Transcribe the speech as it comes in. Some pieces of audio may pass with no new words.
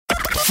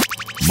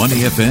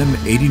Money FM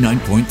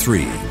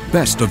 89.3.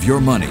 Best of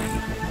your money.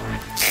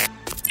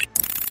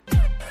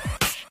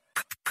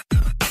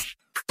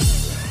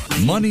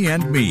 Money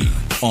and Me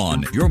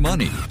on Your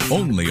Money,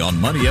 only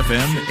on Money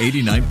FM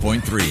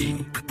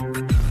 89.3.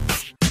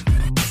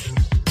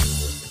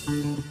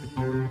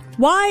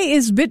 Why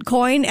is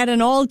Bitcoin at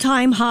an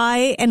all-time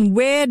high, and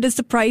where does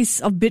the price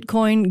of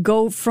Bitcoin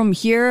go from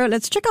here?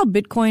 Let's check out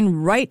Bitcoin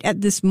right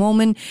at this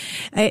moment.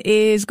 It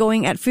is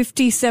going at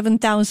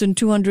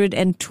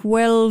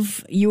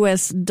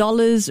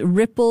 $57,212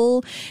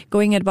 Ripple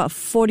going at about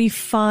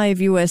 45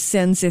 US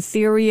cents.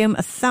 Ethereum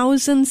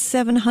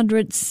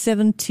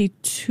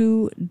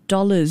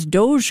 $1,772.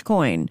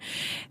 Dogecoin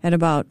at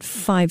about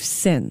 5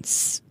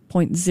 cents.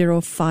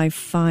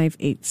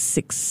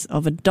 0.05586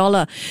 of a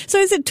dollar. So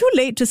is it too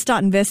late to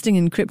start investing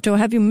in crypto?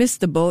 Have you missed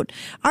the boat?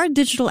 Are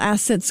digital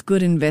assets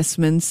good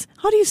investments?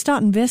 How do you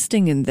start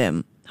investing in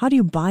them? How do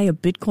you buy a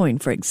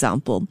Bitcoin, for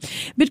example?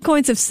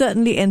 Bitcoins have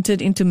certainly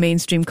entered into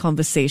mainstream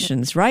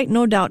conversations, right?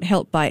 No doubt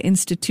helped by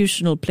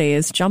institutional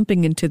players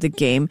jumping into the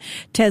game.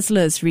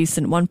 Tesla's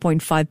recent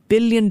 $1.5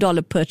 billion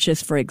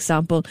purchase, for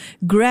example,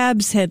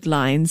 grabs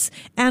headlines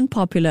and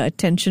popular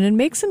attention and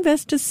makes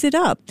investors sit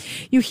up.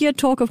 You hear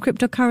talk of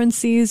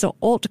cryptocurrencies or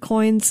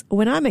altcoins.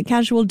 When I'm at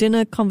casual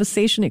dinner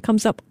conversation, it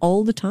comes up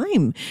all the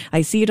time.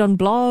 I see it on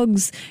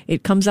blogs.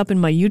 It comes up in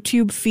my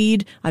YouTube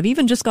feed. I've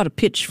even just got a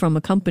pitch from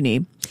a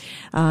company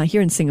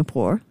here in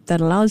Singapore that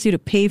allows you to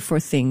pay for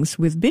things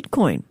with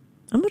Bitcoin.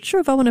 I'm not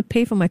sure if I want to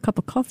pay for my cup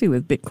of coffee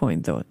with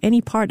Bitcoin, though,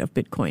 any part of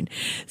Bitcoin.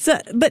 So,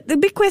 but the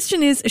big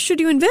question is, should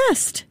you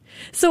invest?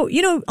 So,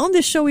 on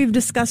this show, we've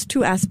discussed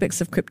two aspects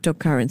of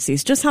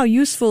cryptocurrencies, just how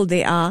useful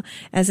they are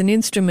as an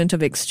instrument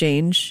of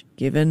exchange,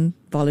 given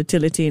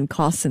volatility in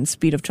costs and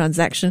speed of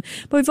transaction.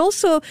 But we've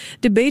also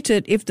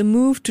debated if the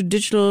move to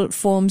digital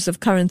forms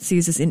of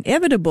currencies is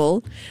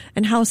inevitable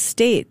and how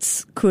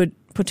states could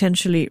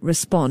potentially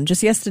respond.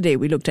 Just yesterday,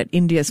 we looked at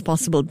India's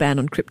possible ban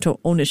on crypto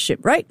ownership,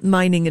 right?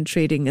 Mining and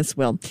trading as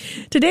well.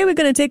 Today, we're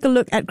going to take a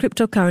look at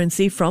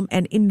cryptocurrency from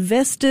an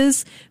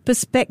investor's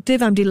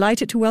perspective. I'm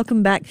delighted to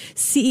welcome back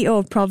CEO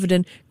of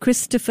Provident,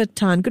 Christopher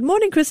Tan. Good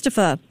morning,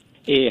 Christopher.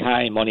 Hey,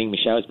 hi. Morning,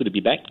 Michelle. It's good to be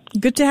back.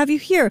 Good to have you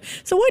here.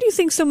 So why do you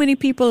think so many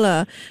people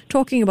are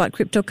talking about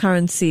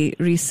cryptocurrency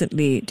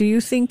recently? Do you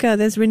think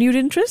there's renewed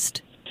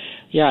interest?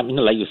 Yeah,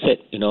 like you said,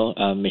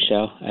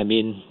 Michelle,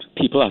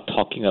 people are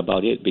talking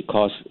about it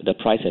because the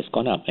price has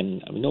gone up.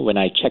 And, when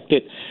I checked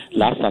it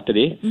last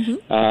Saturday,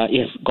 it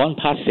has gone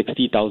past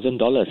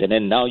 $60,000. And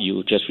then now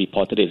you just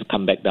reported it's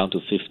come back down to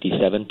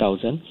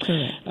 $57,000.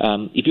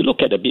 If you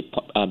look at the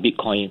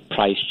Bitcoin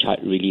price chart,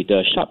 really,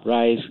 the sharp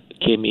rise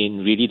came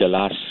in really the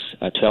last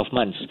 12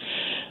 months.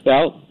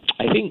 Well,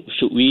 I think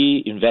should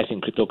we invest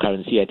in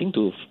cryptocurrency? I think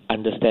to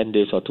understand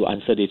this or to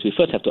answer this, we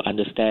first have to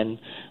understand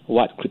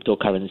what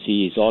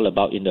cryptocurrency is all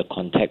about in the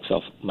context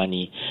of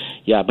money.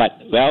 Yeah,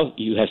 but,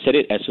 you have said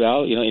it as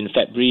well. In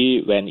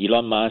February when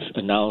Elon Musk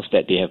announced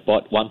that they have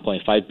bought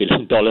 $1.5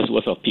 billion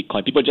worth of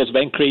Bitcoin, people just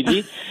went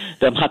crazy.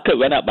 The market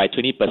went up by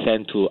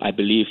 20% to, I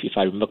believe, if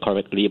I remember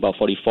correctly, about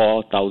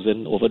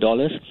 $44,000 over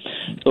dollars.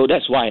 So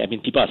that's why,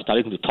 people are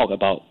starting to talk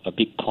about a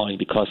Bitcoin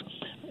because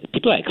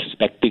people are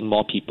expecting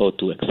more people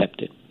to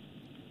accept it.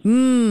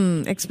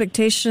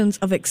 Expectations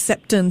of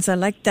acceptance. I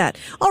like that.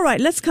 All right,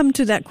 let's come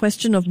to that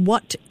question of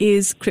what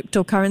is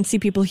cryptocurrency.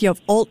 People hear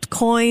of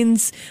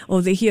altcoins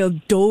or they hear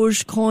of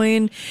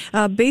Dogecoin.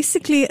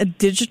 Basically a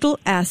digital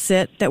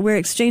asset that we're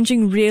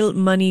exchanging real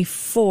money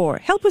for.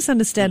 Help us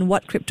understand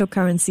what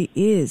cryptocurrency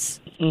is.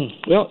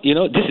 Well,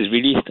 this is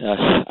really,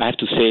 I have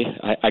to say,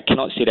 I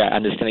cannot say that I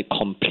understand it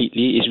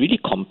completely. It's really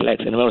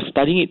complex. And when I was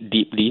studying it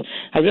deeply,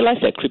 I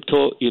realized that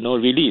crypto,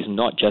 really is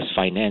not just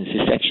finance.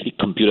 It's actually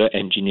computer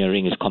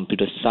engineering. It's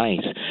computer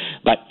science.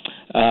 But,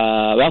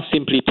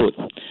 simply put,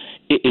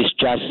 it is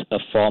just a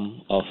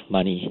form of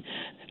money.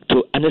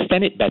 To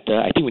understand it better,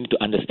 I think we need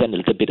to understand a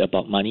little bit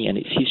about money and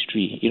its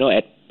history.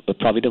 At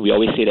Provident, we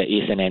always say that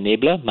it's an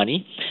enabler,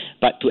 money.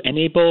 But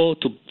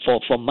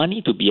for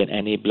money to be an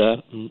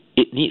enabler,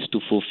 it needs to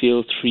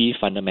fulfill three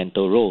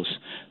fundamental roles.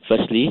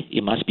 Firstly,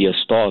 it must be a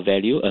store of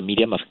value, a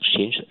medium of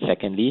exchange.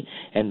 Secondly,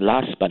 and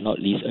last but not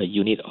least, a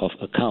unit of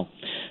account.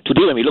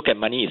 Today, when we look at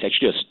money, it's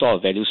actually a store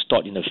of value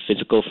stored in a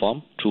physical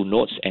form through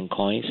notes and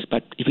coins.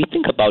 But if we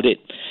think about it,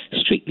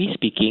 strictly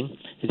speaking,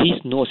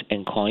 these notes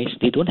and coins,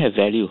 they don't have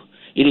value.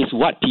 It is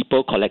what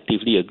people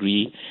collectively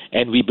agree,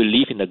 and we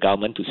believe in the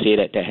government to say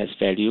that has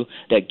value,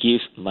 that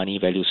gives money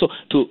value. So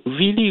to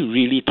really,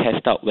 really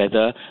test out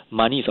whether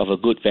money is of a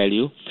good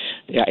value,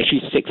 there are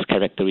actually 6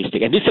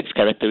 characteristics. And these 6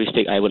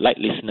 characteristics I would like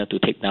listener to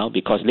take now,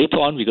 because later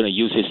on we're going to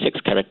use these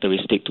 6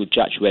 characteristics to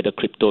judge whether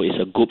crypto is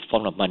a good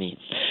form of money.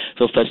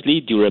 So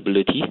firstly,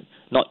 durability,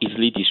 not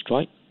easily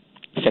destroyed.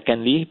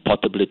 Secondly,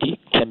 portability,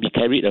 can be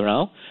carried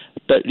around.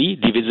 Thirdly,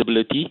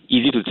 divisibility,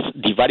 easy to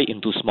divide it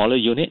into smaller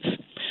units.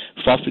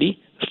 Fourthly,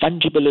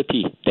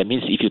 fungibility. That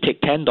means if you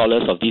take $10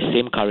 of this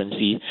same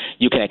currency,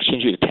 you can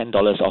exchange it with $10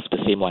 of the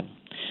same one.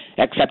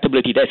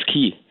 Acceptability, that's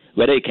key.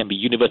 Whether it can be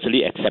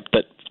universally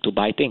accepted to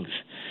buy things.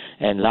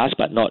 And last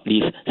but not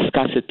least,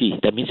 scarcity.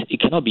 That means it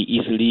cannot be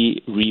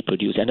easily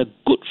reproduced. And a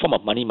good form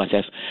of money must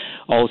have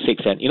all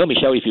six. And,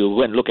 Michelle, if you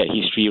go and look at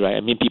history, right, I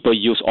mean, people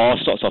use all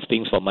sorts of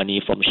things for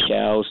money, from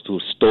shells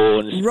to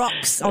stones.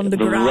 Rocks on the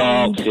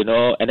ground.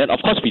 Rocks, and then, of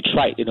course, we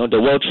tried,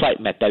 the world tried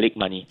metallic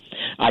money.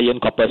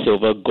 Iron, copper,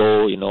 silver,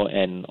 gold,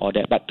 and all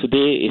that. But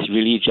today it's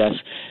really just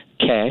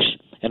cash.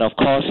 And, of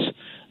course,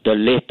 the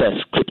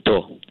latest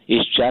crypto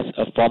is just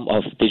a form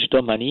of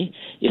digital money.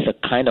 It's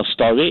a kind of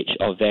storage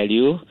of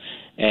value.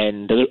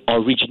 And the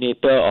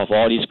originator of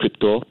all this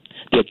crypto,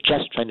 they're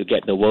just trying to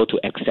get the world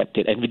to accept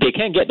it. And if they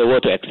can't get the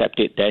world to accept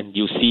it, then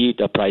you see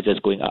the prices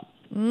going up.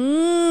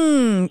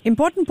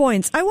 Important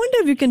points. I wonder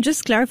if you can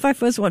just clarify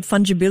first what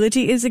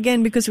fungibility is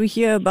again, because we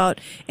hear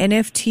about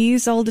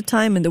NFTs all the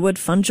time and the word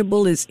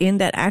fungible is in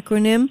that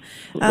acronym.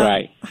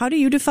 Right. How do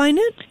you define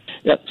it?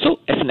 Yeah, so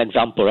as an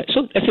example, right?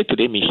 So let's say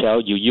today,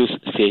 Michelle, you use,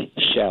 say,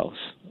 shells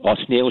or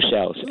snail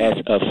shells as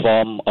a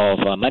form of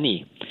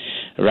money,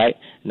 right?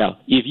 Now,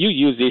 if you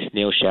use this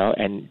snail shell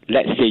and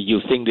let's say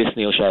you think this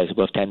snail shell is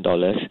worth $10,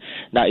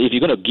 now if you're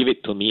going to give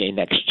it to me in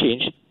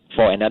exchange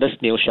for another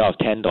snail shell of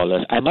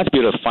 $10, I must be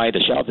able to find the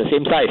shell of the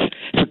same size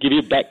to give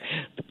you back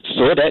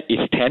so that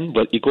it's 10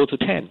 will equal to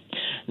 10.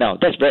 Now,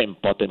 that's very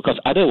important because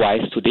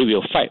otherwise today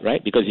we'll fight,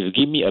 right? Because if you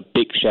give me a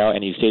big shell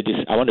and you say this,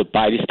 I want to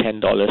buy this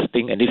 $10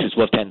 thing and this is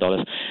worth $10,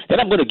 then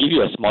I'm going to give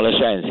you a smaller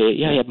shell and say,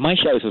 yeah, my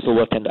shell is also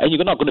worth $10. And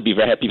you're not going to be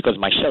very happy because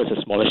my shell is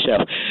a smaller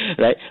shell,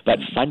 right? But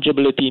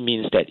fungibility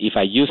means that if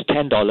I use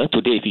 $10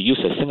 today, if you use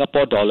a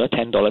Singapore dollar,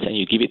 $10, and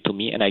you give it to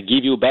me and I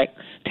give you back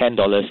 $10,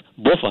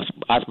 both of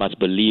us must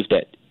believe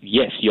that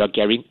yes, you are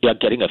getting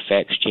a fair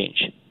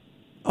exchange.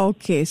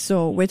 Okay,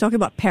 so we're talking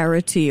about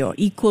parity or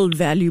equal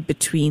value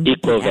between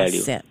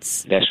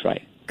assets. That's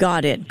right.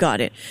 Got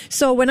it.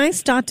 So when I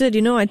started,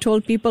 I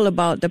told people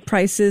about the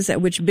prices at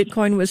which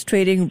Bitcoin was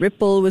trading,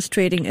 Ripple was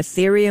trading,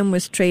 Ethereum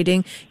was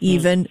trading,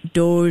 even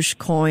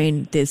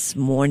Dogecoin this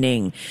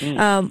morning.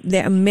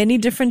 There are many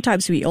different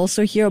types. We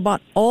also hear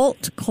about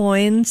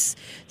altcoins.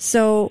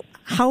 So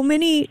how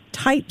many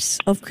types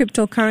of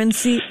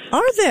cryptocurrency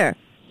are there?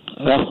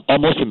 Well,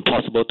 almost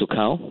impossible to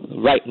count.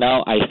 Right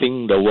now, I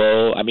think the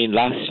world,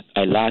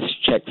 I last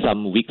checked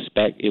some weeks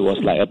back, it was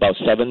like about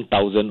 7,000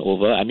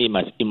 over.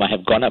 It might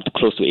have gone up to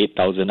close to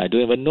 8,000. I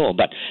don't even know.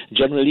 But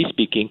generally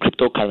speaking,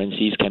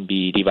 cryptocurrencies can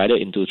be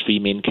divided into three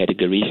main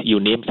categories.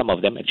 You named some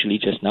of them actually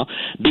just now.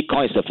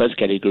 Bitcoin is the first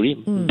category.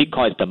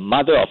 Bitcoin is the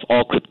mother of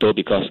all crypto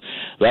because,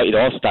 well, it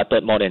all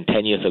started more than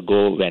 10 years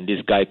ago when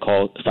this guy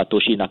called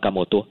Satoshi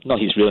Nakamoto,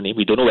 not his real name.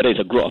 We don't know whether it's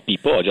a group of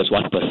people or just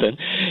one person.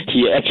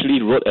 He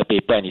actually wrote a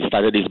paper and he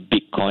started this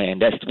Bitcoin,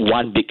 and that's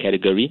one big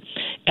category.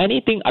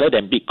 Anything other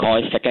than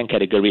Bitcoin, second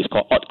category is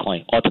called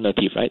altcoin,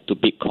 alternative, right, to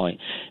Bitcoin.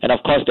 And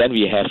of course, then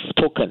we have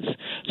tokens.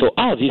 So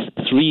out of these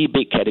three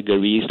big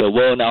categories, the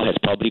world now has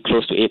probably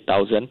close to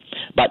 8,000.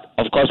 But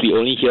of course, we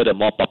only hear the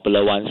more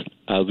popular ones,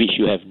 which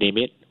you have named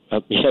it.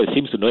 Michelle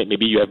seems to know it.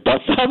 Maybe you have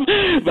bought some,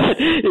 but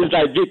it's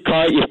like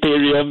Bitcoin,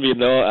 Ethereum,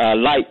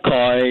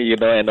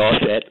 Litecoin, and all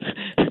that.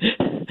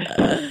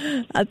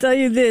 I'll tell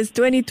you this,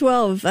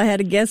 2012, I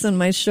had a guest on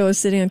my show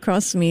sitting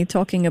across me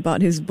talking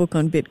about his book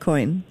on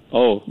Bitcoin.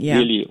 Oh, yeah.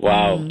 Really?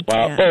 Wow.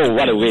 Yeah. Oh,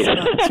 what a waste.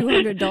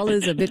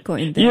 $200 a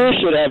Bitcoin then. You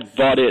should have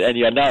bought it and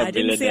you're now I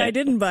didn't say I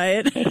didn't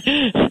buy it. Well,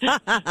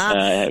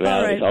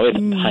 right. It's always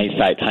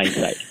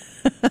hindsight.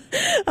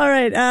 All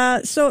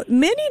right. So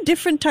many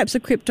different types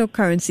of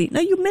cryptocurrency. Now,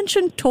 you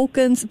mentioned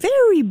tokens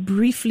very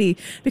briefly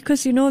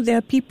because, there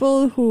are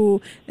people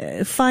who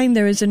find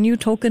there is a new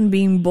token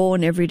being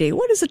born every day.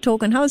 What is a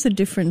token? How is it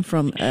different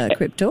from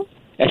crypto?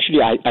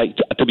 Actually, I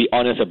to be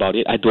honest about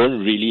it, I don't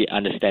really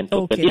understand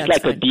token. Okay, it's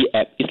like fine. a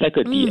DApp. It's like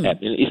a DApp.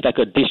 It's like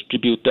a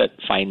distributed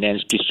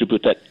finance,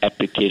 distributed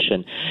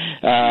application.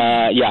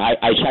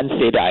 I shan't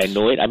say that I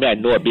know it. I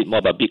know a bit more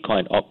about Bitcoin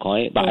and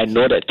altcoin, but I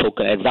know that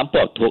token.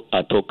 Example of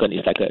a token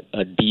is like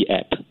a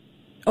DApp.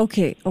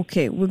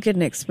 Okay. We'll get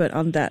an expert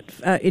on that.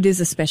 It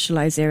is a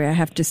specialized area, I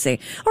have to say.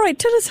 All right,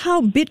 tell us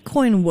how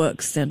Bitcoin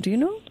works then. Do you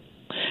know?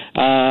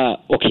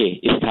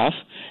 Okay, it's tough.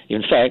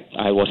 In fact,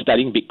 I was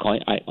studying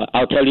Bitcoin.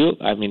 I'll tell you,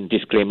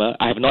 disclaimer,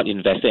 I have not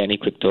invested any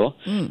crypto.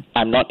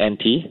 I'm not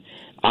anti.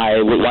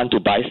 I would want to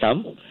buy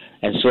some.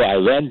 And so I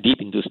went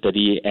deep into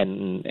study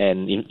and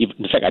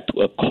in fact, I took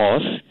a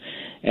course.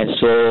 And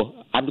so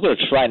I'm going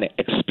to try and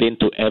explain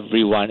to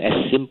everyone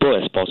as simple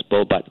as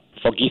possible, but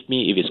forgive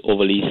me if it's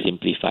overly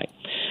simplified.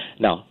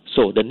 Now,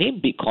 so the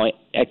name Bitcoin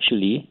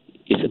actually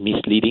is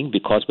misleading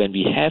because when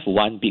we have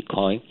one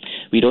Bitcoin,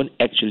 we don't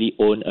actually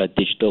own a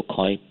digital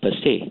coin per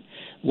se.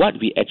 What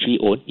we actually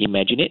own,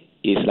 imagine it,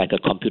 is like a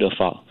computer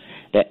file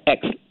that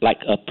acts like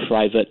a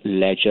private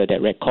ledger that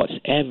records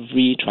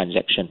every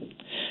transaction.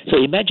 So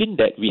imagine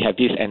that we have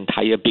this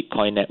entire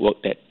Bitcoin network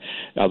that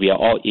we are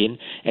all in,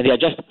 and there are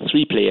just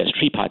three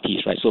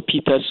parties, right? So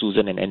Peter,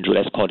 Susan, and Andrew,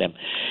 let's call them.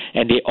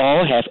 And they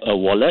all have a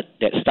wallet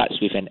that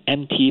starts with an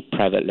empty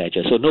private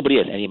ledger. So nobody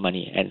has any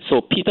money. And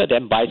so Peter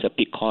then buys a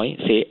Bitcoin,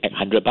 say at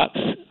 $100,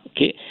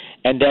 okay?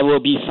 And there will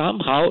be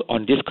somehow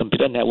on this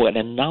computer network an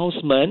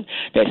announcement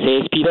that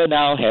says Peter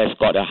now has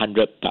got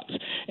 $100.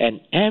 And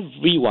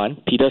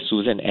everyone, Peter,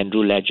 Susan,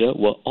 Andrew ledger,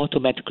 will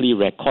automatically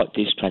record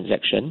this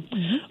transaction.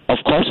 Of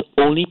course,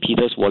 only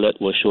Peter's wallet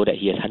will show that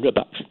he has $100.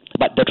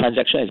 But the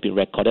transaction has been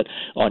recorded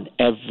on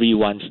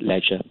everyone's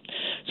ledger.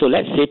 So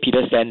let's say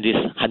Peter sent this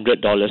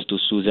 $100 to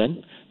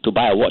Susan to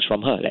buy a watch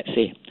from her, let's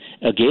say.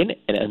 Again,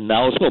 an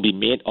announcement will be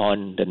made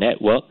on the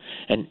network,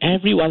 and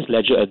everyone's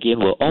ledger again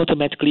will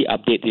automatically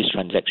update this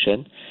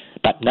transaction.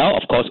 But now,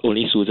 of course,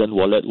 only Susan's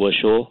wallet will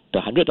show the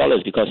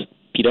 $100 because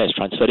Peter has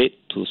transferred it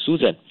to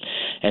Susan.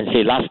 And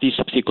say, lastly,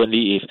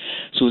 subsequently, if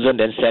Susan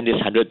then sent this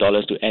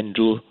 $100 to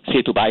Andrew,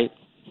 say to buy,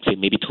 say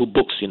maybe 2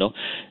 books,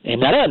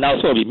 another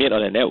announcement will be made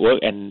on the network,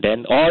 and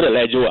then all the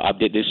ledger will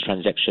update this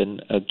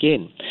transaction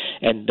again.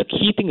 And the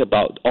key thing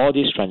about all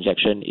this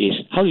transaction is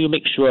how do you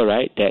make sure,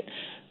 right, that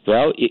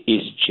it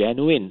is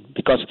genuine?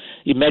 Because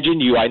imagine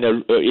you are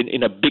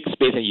in a big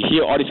space and you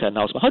hear all these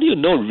announcements. How do you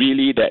know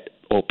really that,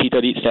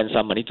 Peter did send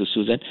some money to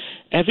Susan?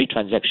 Every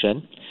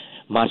transaction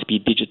must be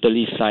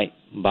digitally signed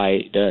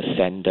by the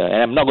sender.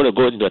 And I'm not going to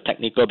go into the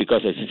technical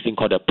because there's this thing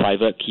called a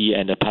private key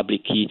and a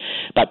public key.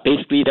 But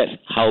basically, that's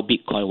how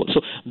Bitcoin works.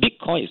 So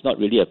Bitcoin is not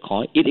really a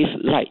coin. It is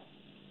like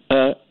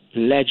a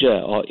ledger,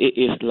 or it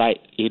is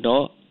like,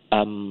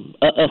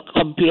 a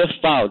computer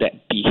file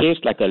that behaves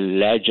like a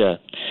ledger.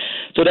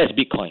 So that's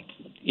Bitcoin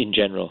in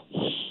general.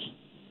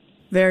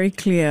 Very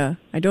clear.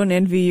 I don't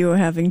envy you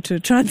having to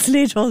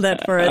translate all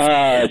that for us.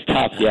 It's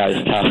tough. Yeah,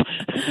 it's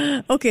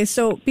tough. Okay,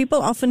 so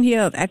people often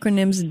hear of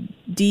acronyms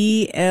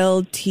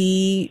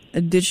DLT,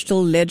 a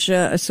digital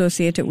ledger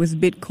associated with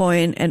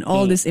Bitcoin, and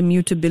all this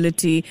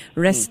immutability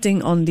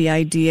resting on the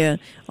idea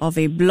of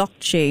a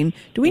blockchain.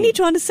 Do we need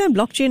to understand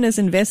blockchain as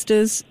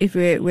investors if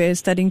we're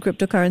studying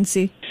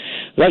cryptocurrency?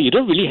 Well, you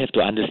don't really have to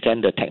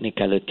understand the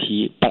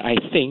technicality, but I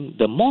think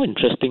the more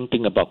interesting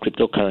thing about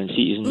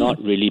cryptocurrency is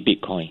not really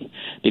Bitcoin,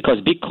 because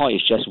Bitcoin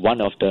is just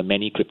one of the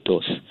many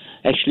cryptos.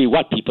 Actually,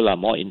 what people are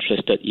more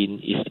interested in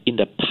is in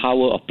the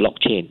power of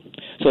blockchain.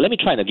 So let me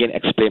try and again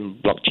explain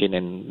blockchain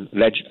and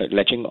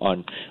ledging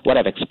on what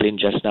I've explained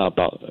just now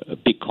about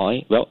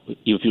Bitcoin. Well,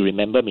 if you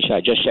remember, Michelle,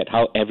 I just shared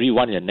how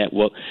everyone in the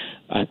network,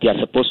 they are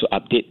supposed to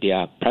update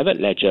their private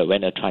ledger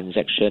when a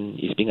transaction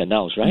is being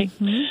announced, right?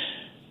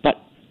 But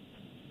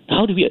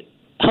how do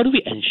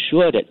we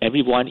ensure that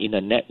everyone in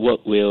the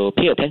network will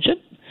pay attention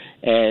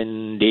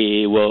and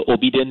they will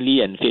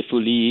obediently and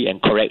faithfully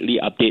and correctly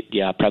update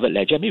their private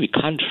ledger? I mean, we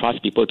can't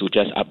trust people to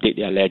just update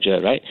their ledger,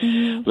 right?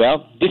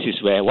 Well, this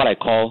is where what I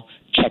call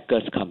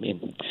checkers come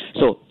in.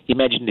 So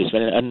imagine this: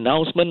 when an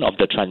announcement of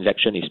the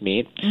transaction is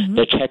made,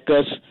 the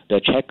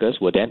checkers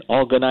will then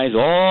organize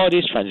all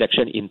these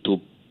transactions into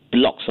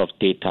blocks of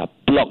data,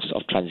 blocks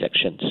of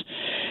transactions.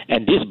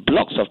 And these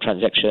blocks of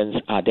transactions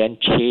are then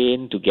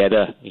chained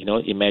together.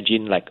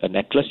 Imagine like a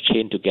necklace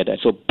chained together.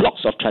 So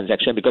blocks of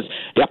transactions, because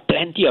there are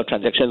plenty of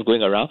transactions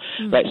going around,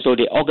 right? So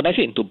they organize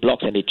it into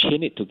blocks and they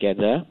chain it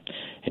together.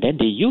 And then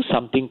they use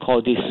something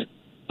called this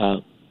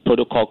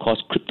protocol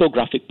called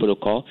cryptographic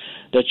protocol.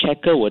 The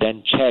checker will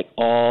then check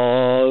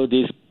all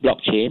this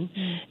blockchain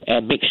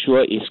and make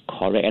sure it's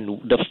correct.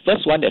 And the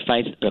first one that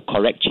finds the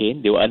correct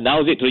chain, they will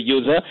announce it to the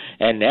user,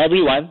 and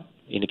everyone,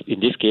 in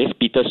this case,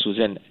 Peter,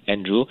 Susan,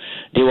 Andrew,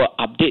 they will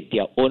update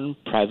their own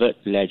private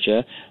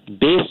ledger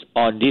based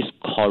on this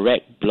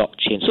correct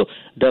blockchain. So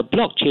the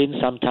blockchain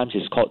sometimes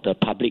is called the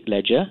public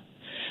ledger,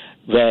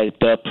 where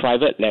the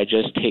private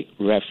ledgers take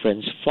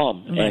reference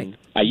from. Right. And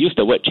I use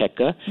the word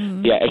checker.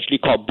 They are actually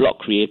called block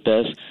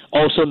creators,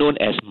 also known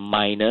as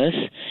miners,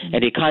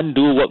 and they can't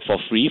do work for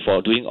free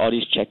for doing all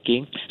this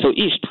checking. So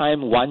each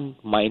time one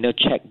miner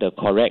check the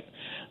correct,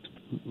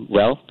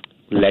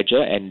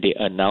 ledger and they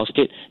announced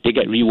it, they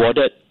get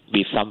rewarded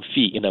with some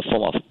fee in the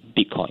form of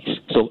Bitcoins.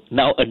 So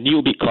now a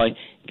new Bitcoin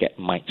get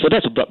mined. So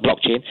that's a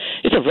blockchain.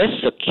 It's a very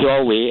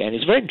secure way, and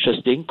it's very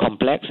interesting,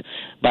 complex,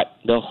 but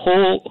the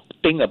whole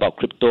thing about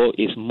crypto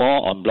is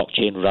more on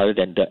blockchain rather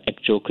than the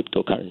actual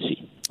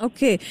cryptocurrency.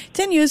 Okay.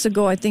 10 years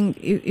ago, I think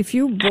if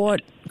you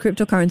bought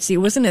cryptocurrency, it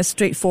wasn't as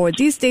straightforward.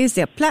 These days,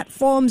 there are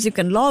platforms you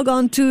can log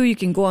on to. You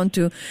can go on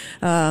to,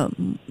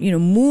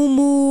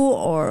 Moomoo,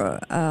 or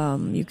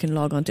you can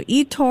log on to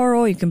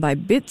eToro. You can buy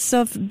bits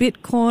of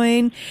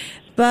Bitcoin.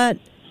 But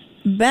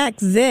back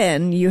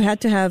then, you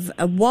had to have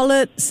a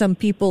wallet. Some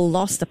people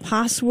lost the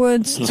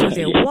passwords to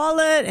their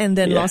wallet and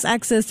then lost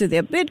access to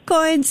their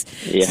Bitcoins.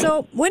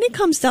 So when it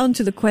comes down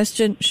to the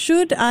question,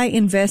 should I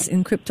invest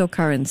in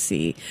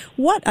cryptocurrency?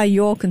 What are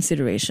your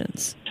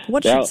considerations?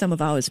 What should some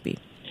of ours be?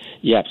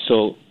 Yeah,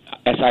 so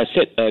as I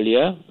said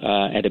earlier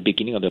at the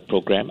beginning of the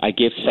program, I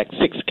gave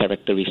 6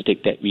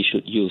 characteristics that we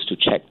should use to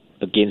check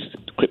against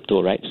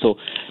crypto, right? So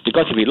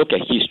because if we look at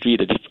history,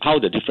 how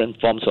the different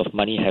forms of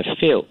money have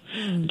failed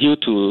due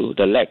to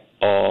the lack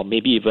or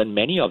maybe even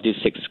many of these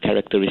 6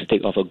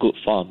 characteristics of a good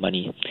form of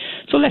money.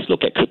 So let's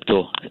look at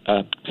crypto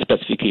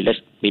specifically. Let's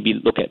maybe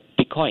look at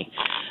Bitcoin.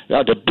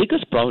 Now, the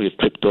biggest problem with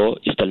crypto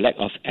is the lack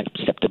of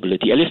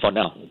acceptability, at least for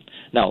now.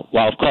 Now,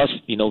 while of course,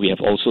 we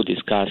have also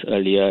discussed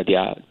earlier,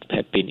 there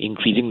have been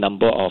increasing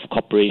number of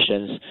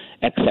corporations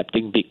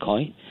accepting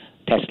Bitcoin,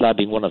 Tesla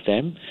being one of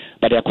them,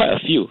 but there are quite a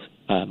few.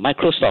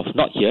 Microsoft,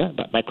 not here,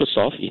 but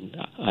Microsoft in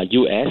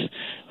US.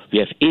 We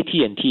have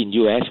AT&T in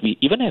US. We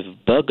even have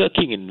Burger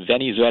King in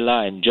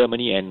Venezuela and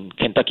Germany and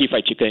Kentucky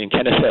Fried Chicken in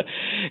Canada.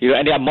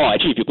 And there are more.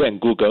 Actually, if you go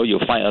and Google,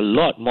 you'll find a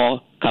lot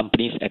more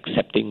companies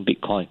accepting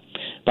Bitcoin.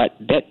 But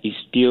that is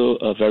still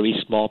a very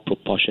small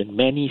proportion.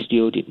 Many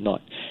still did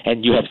not.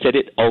 And you have said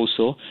it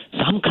also.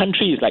 Some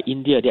countries like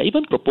India, they're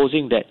even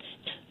proposing that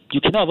you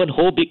cannot even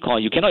hold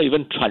Bitcoin. You cannot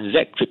even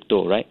transact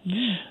crypto, right?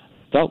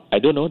 Well, I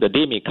don't know. The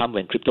day may come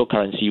when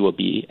cryptocurrency will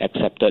be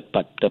accepted,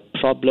 but the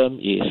problem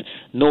is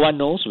no one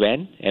knows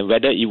when and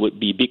whether it would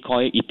be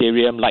Bitcoin,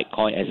 Ethereum,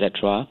 Litecoin,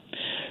 etc.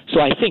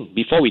 So I think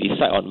before we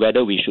decide on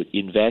whether we should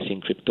invest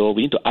in crypto,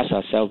 we need to ask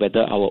ourselves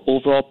whether our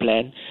overall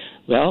plan,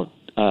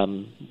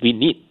 we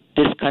need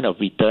this kind of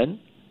return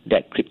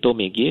that crypto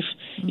may give.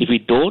 If we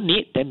don't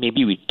need, then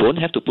maybe we don't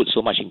have to put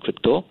so much in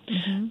crypto.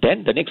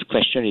 Then the next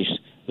question is,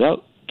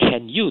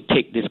 can you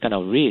take this kind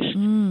of risk?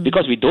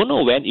 Because we don't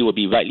know when it will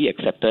be widely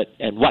accepted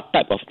and what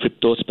type of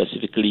crypto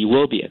specifically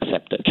will be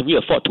accepted. Can we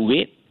afford to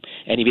wait?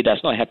 And if it does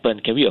not happen,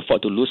 can we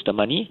afford to lose the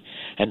money?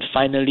 And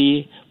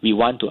finally, we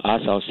want to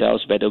ask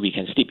ourselves whether we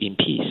can sleep in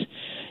peace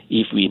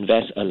if we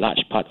invest a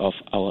large part of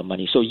our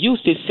money. So use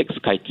these 6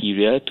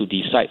 criteria to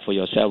decide for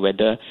yourself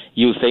whether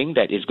you think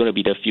that it's going to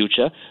be the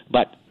future,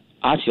 but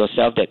ask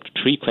yourself that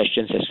 3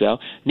 questions as well.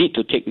 Need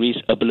to take risk,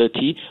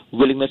 ability,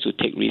 willingness to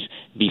take risk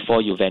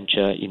before you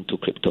venture into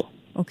crypto.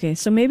 Okay,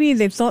 so maybe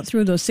they've thought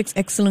through those 6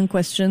 excellent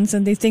questions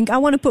and they think, I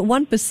want to put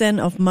 1%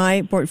 of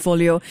my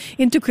portfolio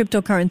into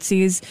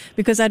cryptocurrencies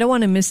because I don't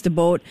want to miss the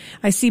boat.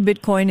 I see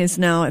Bitcoin is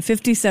now at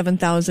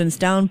 57,000, it's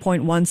down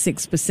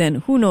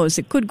 0.16%. Who knows?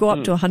 It could go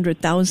up to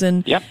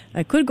 100,000. Yep.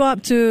 It could go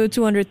up to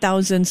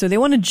 200,000. So they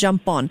want to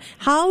jump on.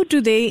 How do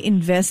they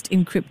invest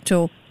in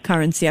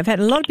cryptocurrency? I've had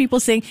a lot of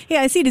people saying, hey,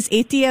 I see these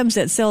ATMs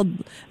that sell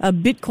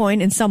Bitcoin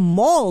in some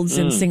malls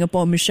in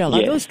Singapore, Michelle.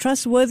 Are those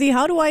trustworthy?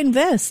 How do I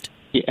invest?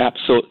 Yeah,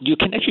 so you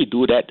can actually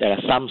do that. There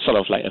are some sort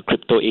of like a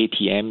crypto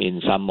ATM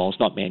in some malls,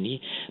 not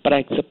many. But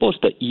I suppose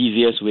the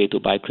easiest way to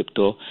buy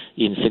crypto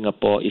in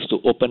Singapore is to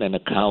open an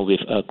account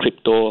with a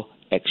crypto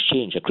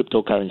exchange, a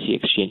cryptocurrency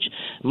exchange.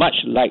 Much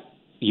like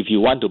if you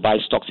want to buy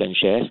stocks and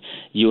shares,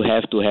 you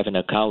have to have an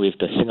account with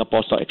the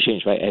Singapore Stock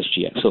Exchange, right,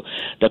 SGX. So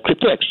the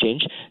crypto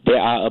exchange, there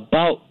are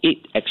about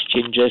 8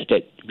 exchanges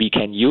that we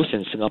can use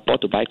in Singapore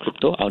to buy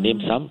crypto. I'll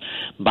name some.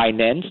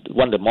 Binance,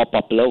 one of the more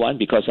popular one,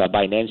 because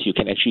Binance, you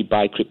can actually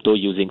buy crypto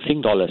using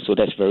Sing dollars, so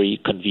that's very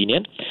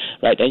convenient,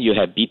 right? Then you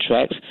have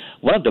Bittrex.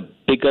 One of the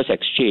biggest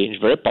exchange,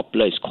 very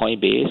popular, is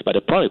Coinbase, but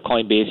the problem with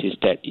Coinbase is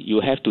that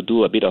you have to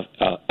do a bit of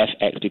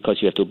FX because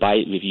you have to buy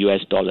it with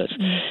US dollars.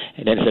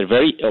 And then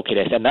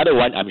there's another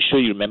one, I'm sure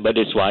you remember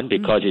this one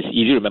because it's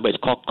easy to remember, it's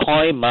called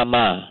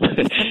CoinMama.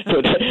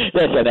 So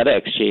that's another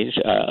exchange.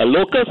 A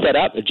local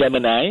setup,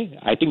 Gemini,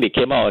 I think they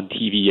came out on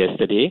TV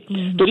yesterday.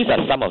 So these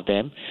are some of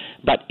them,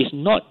 but it's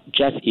not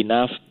just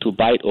enough to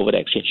buy it over the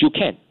exchange. You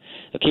can.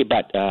 Okay,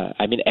 but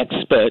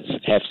experts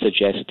have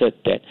suggested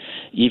that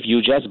if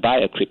you just buy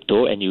a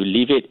crypto and you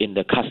leave it in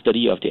the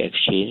custody of the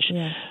exchange,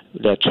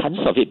 the chance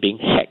of it being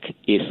hacked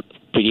is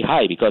pretty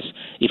high, because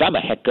if I'm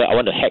a hacker, I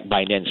want to hack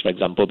Binance, for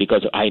example,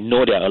 because I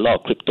know there are a lot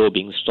of crypto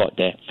being stored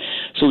there.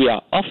 So we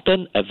are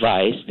often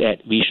advised that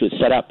we should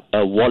set up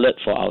a wallet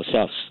for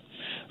ourselves.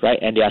 Right,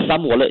 and there are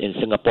some wallets in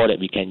Singapore that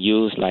we can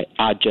use, like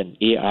Argent,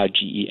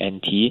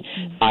 Argent,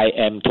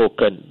 IM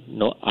token.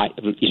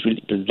 It's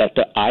really the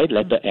letter I,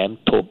 letter M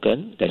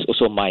token. There's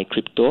also My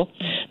Crypto.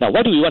 Now,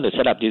 why do we want to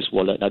set up this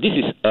wallet? Now, this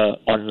is an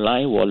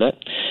online wallet,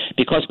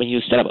 because when you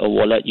set up a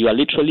wallet, you are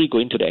literally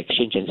going to the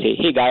exchange and say,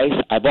 hey guys,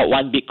 I bought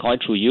 1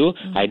 Bitcoin through you.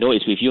 I know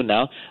it's with you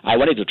now. I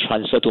want it to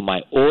transfer to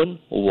my own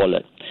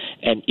wallet,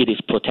 and it is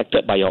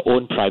protected by your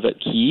own private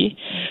key.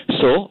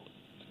 So,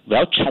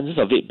 chances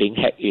of it being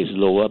hacked is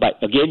lower.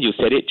 But again, you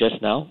said it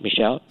just now,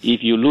 Michelle,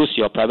 if you lose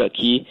your private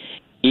key,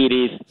 it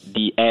is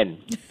the end.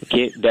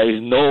 Okay, there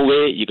is no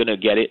way you're going to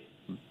get it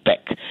back.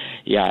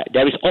 Yeah,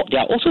 there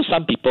are also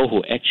some people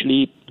who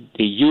actually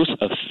they use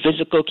a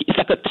physical key. It's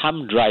like a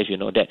thumb drive,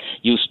 that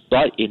you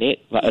store it in it.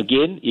 But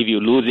again, if you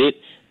lose it,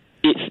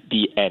 it's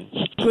the end.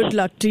 Good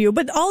luck to you.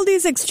 But all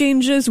these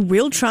exchanges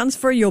will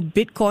transfer your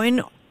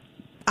Bitcoin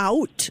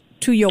out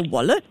to your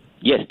wallet?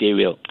 Yes, they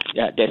will.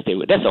 Yeah, they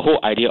will. That's the whole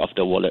idea of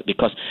the wallet,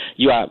 because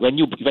when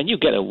you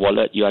get a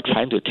wallet, you are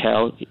trying to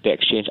tell the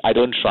exchange, I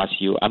don't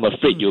trust you. I'm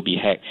afraid you'll be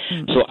hacked.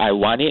 So I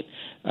want it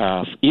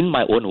in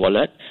my own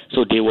wallet.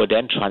 So they will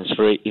then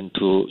transfer it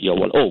into your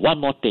wallet. Oh, one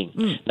more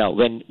thing. Now,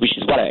 which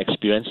is what I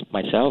experienced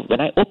myself.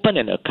 When I open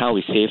an account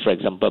with, say, for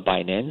example,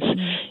 Binance,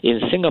 in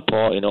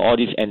Singapore, all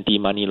this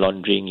anti-money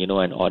laundering,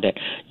 and all that,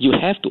 you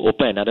have to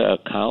open another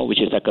account,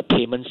 which is like a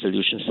payment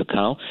solutions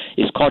account.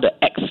 It's called the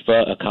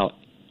XFER account.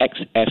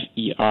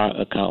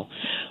 XFER account,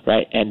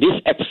 right? And this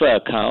XFER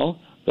account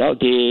Well,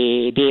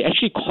 they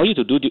actually call you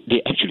to do.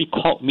 They actually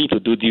called me to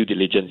do due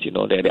diligence.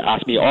 They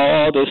asked me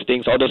all those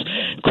things, all those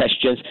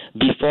questions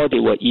before they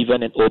were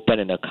even open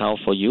an account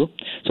for you.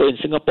 So in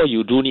Singapore,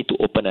 you do need to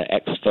open an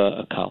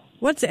XFER account.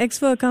 What's the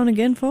XFER account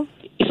again for?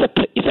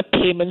 It's a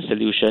payment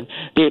solution.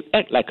 They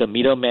act like a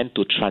middleman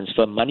to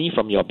transfer money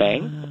from your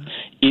bank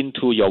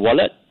into your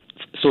wallet,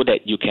 so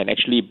that you can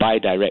actually buy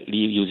directly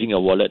using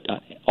your wallet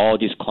all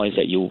these coins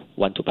that you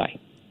want to buy.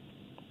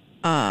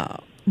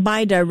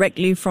 Buy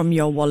directly from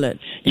your wallet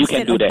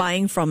instead of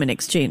buying from an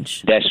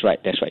exchange. That's right.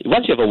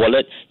 Once you have a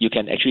wallet, you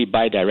can actually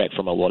buy direct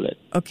from a wallet.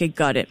 Okay,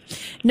 got it.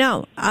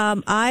 Now,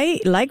 I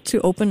like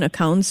to open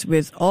accounts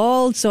with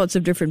all sorts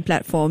of different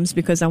platforms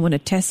because I want to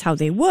test how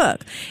they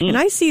work. And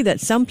I see that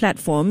some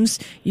platforms,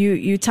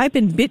 you type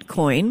in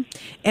Bitcoin,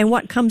 and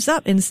what comes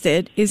up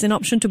instead is an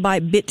option to buy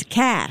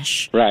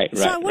BitCash. Right.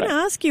 So I want to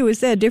ask you,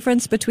 is there a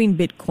difference between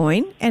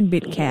Bitcoin and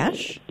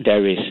BitCash?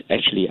 There is,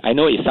 actually. I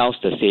know it sounds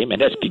the same,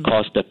 and that's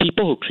because the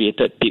people who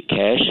created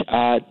BitCash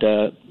are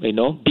the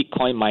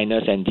Bitcoin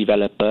miners and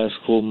developers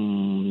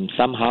whom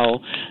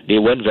somehow they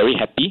weren't very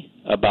happy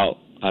about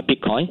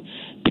Bitcoin,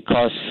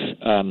 because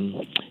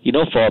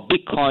for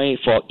Bitcoin,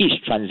 for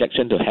each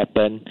transaction to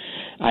happen,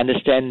 I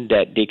understand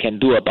that they can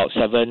do about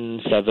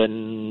seven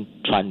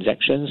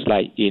transactions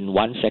like in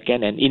 1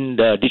 second, and in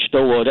the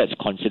digital world that's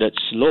considered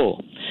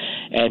slow.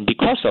 And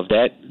because of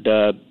that,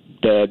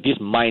 these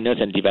miners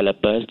and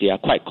developers, they are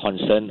quite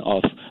concerned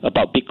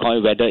about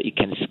Bitcoin, whether it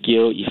can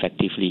scale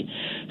effectively.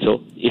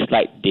 So it's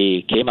like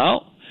they came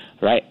out,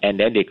 right, and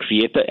then they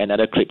created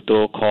another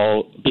crypto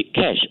called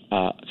BitCash,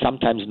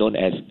 sometimes known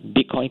as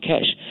Bitcoin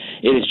Cash.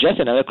 It is just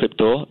another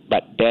crypto,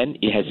 but then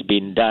it has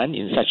been done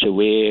in such a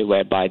way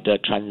whereby the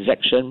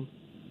transaction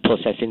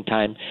processing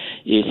time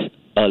is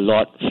a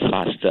lot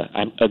faster.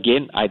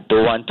 I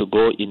don't want to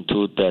go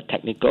into the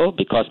technical,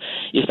 because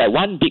it's like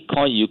 1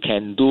 Bitcoin you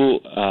can do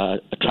a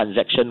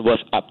transaction worth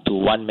up to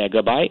 1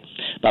 megabyte,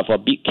 but for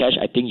BitCash,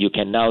 I think you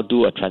can now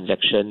do a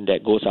transaction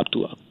that goes up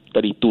to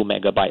 32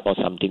 megabyte or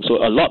something. So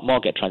a lot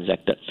more get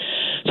transacted.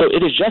 So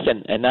it is just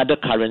another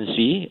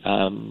currency,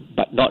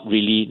 but not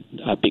really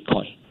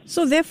Bitcoin.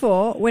 So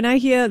therefore, when I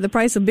hear the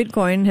price of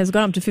Bitcoin has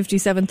gone up to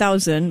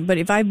 57,000, but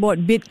if I bought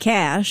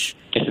BitCash,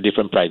 it's a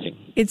different pricing.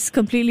 It's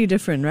completely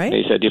different, right?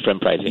 It's a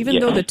different pricing. Even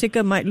though the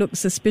ticker might look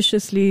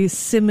suspiciously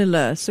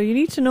similar. So you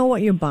need to know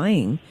what you're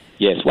buying.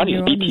 Yes, one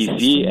is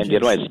BTC and the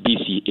other one is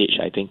BCH,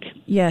 I think.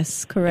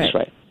 Yes, correct.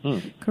 That's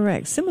right.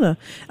 Correct, similar.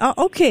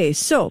 Okay,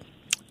 so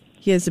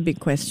here's a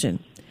big question.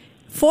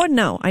 For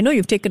now, I know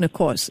you've taken a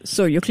course,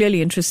 so you're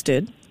clearly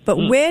interested, but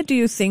where do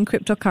you think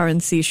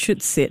cryptocurrency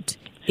should sit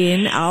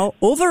in our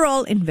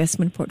overall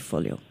investment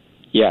portfolio?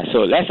 Yeah, so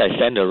last I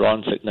sent the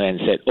wrong signal and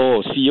said,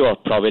 CEO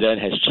of Provident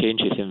has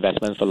changed his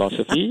investment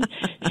philosophy.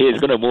 He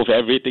is going to move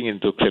everything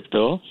into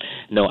crypto.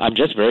 No, I'm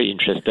just very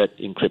interested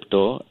in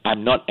crypto.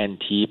 I'm not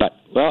anti, but,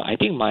 I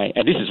think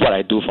and this is what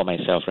I do for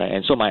myself, right?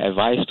 And so my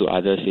advice to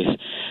others is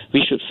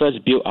we should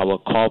first build our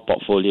core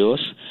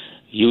portfolios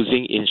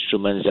using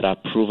instruments that are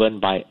proven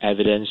by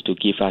evidence to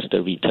give us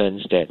the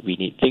returns that we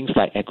need. Things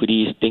like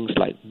equities, things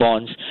like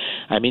bonds.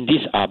 I mean,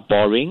 these are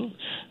boring.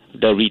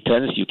 The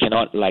returns, you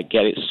cannot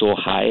get it so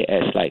high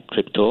as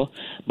crypto,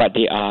 but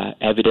they are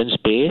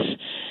evidence-based.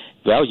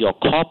 Well, your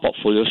core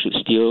portfolio should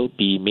still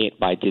be made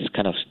by this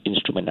kind of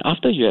instrument.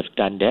 After you have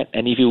done that,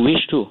 and if you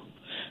wish to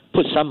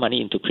put some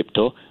money into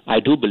crypto, I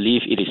do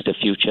believe it is the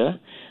future,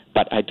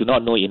 but I do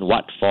not know in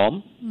what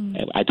form.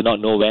 I do not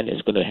know when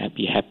it's going to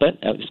happen.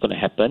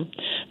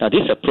 Now,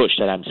 this approach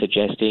that I'm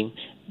suggesting,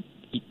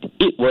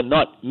 it will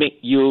not make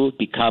you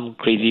become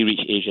crazy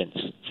rich Asians,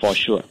 for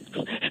sure.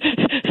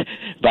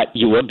 But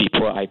you won't be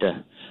poor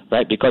either,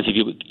 right? Because if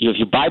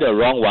you buy the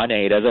wrong one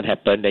and it doesn't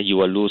happen, then you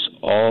will lose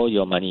all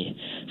your money.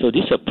 So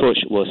this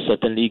approach will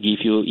certainly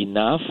give you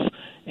enough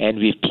and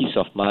with peace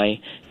of mind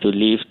to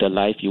live the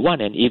life you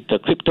want. And if the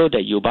crypto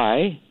that you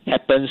buy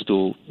happens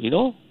to,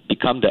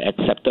 become the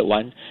accepted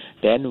one,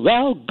 then,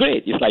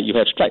 great. It's like you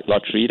have struck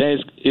lottery.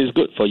 Then it's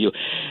good for you.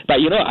 But,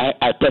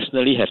 I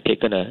personally have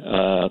taken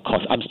a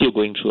course. I'm still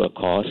going through a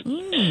course.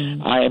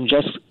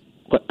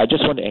 I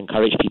just want to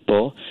encourage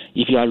people,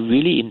 if you are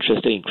really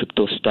interested in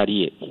crypto,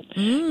 study it.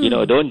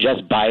 Don't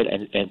just buy it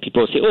and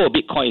people say,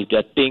 Bitcoin is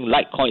the thing,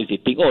 Litecoin is the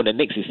thing, the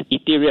next is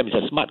Ethereum, is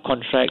a smart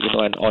contract,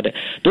 and all that.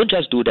 Don't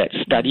just do that.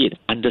 Study it,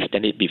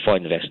 understand it before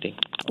investing.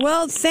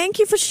 Well, thank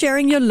you for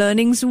sharing your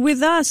learnings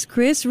with us,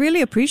 Chris.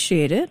 Really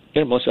appreciate it.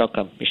 You're most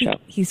welcome,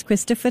 Michelle. He's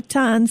Christopher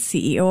Tan,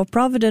 CEO of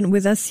Provident,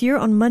 with us here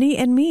on Money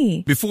and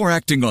Me. Before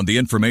acting on the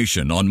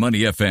information on Money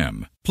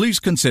FM, please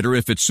consider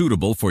if it's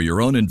suitable for your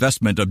own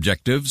investment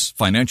objectives,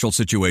 financial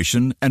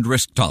situation, and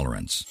risk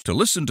tolerance. To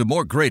listen to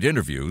more great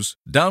interviews,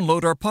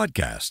 download our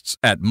podcasts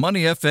at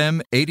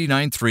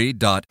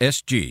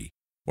moneyfm893.sg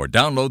or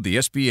download the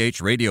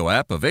SPH radio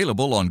app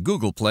available on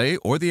Google Play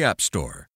or the App Store.